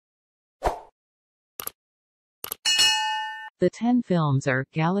The 10 films are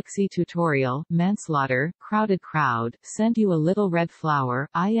Galaxy Tutorial, Manslaughter, Crowded Crowd, Send You a Little Red Flower,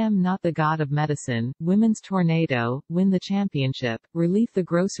 I Am Not the God of Medicine, Women's Tornado, Win the Championship, Relief the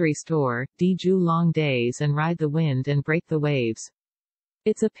Grocery Store, Diju Long Days and Ride the Wind and Break the Waves.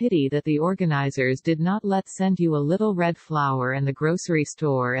 It's a pity that the organizers did not let Send You a Little Red Flower and The Grocery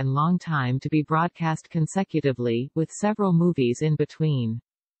Store and Long Time to be broadcast consecutively, with several movies in between.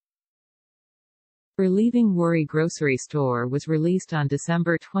 Relieving Worry Grocery Store was released on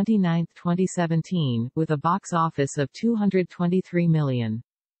December 29, 2017, with a box office of $223 million.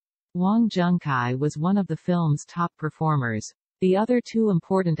 Wang Junkai was one of the film's top performers. The other two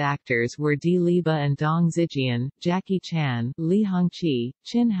important actors were Di Liba and Dong Zijian, Jackie Chan, Li Hongqi,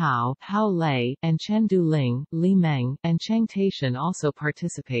 Qin Hao, Hao Lei, and Chen Duling, Li Meng, and Cheng Taishan also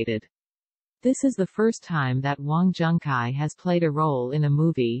participated. This is the first time that Wang Junkai has played a role in a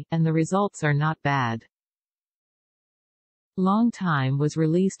movie, and the results are not bad. Long Time was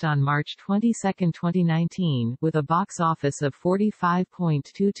released on March 22, 2019, with a box office of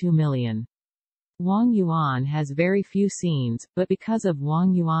 $45.22 million. Wang Yuan has very few scenes, but because of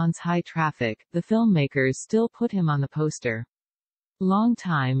Wang Yuan's high traffic, the filmmakers still put him on the poster. Long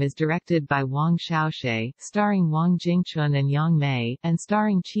Time is directed by Wang Xiao, starring Wang Jingchun and Yang Mei, and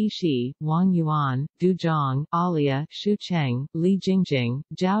starring Qi Shi, Wang Yuan, Du Zhong, Alia, Xu Cheng, Li Jingjing,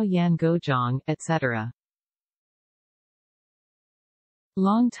 Zhao Yan Gozhong, etc.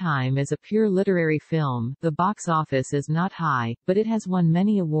 Long Time is a pure literary film. The box office is not high, but it has won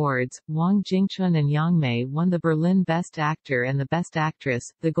many awards. Wang Jingchun and Yang Mei won the Berlin Best Actor and the Best Actress,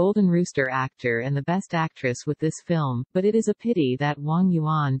 the Golden Rooster Actor and the Best Actress with this film, but it is a pity that Wang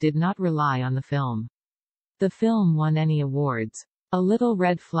Yuan did not rely on the film. The film won any awards. A Little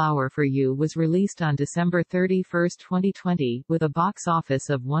Red Flower for You was released on December 31, 2020, with a box office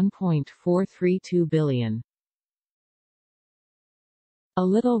of $1.432 billion. A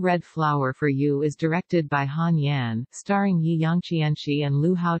Little Red Flower for You is directed by Han Yan, starring Yi Yangqianxi and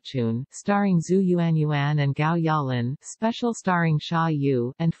Lu Haochun, starring Zhu Yuanyuan and Gao Yalin, special starring Sha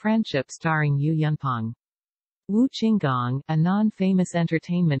Yu, and Friendship starring Yu Yunpeng. Wu Qinggong, a non-famous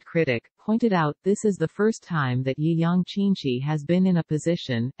entertainment critic, pointed out, "This is the first time that Yi Yangqianxi has been in a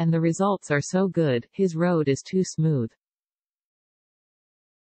position, and the results are so good, his road is too smooth."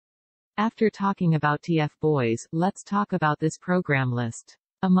 After talking about TF Boys, let's talk about this program list.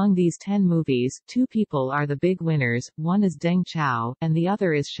 Among these 10 movies, 2 people are the big winners, one is Deng Chao, and the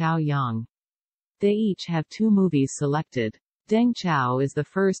other is Xiao Yang. They each have 2 movies selected. Deng Chao is the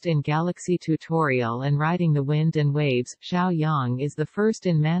first in Galaxy Tutorial and Riding the Wind and Waves, Xiao Yang is the first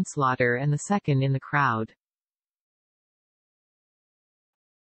in Manslaughter and the second in The Crowd.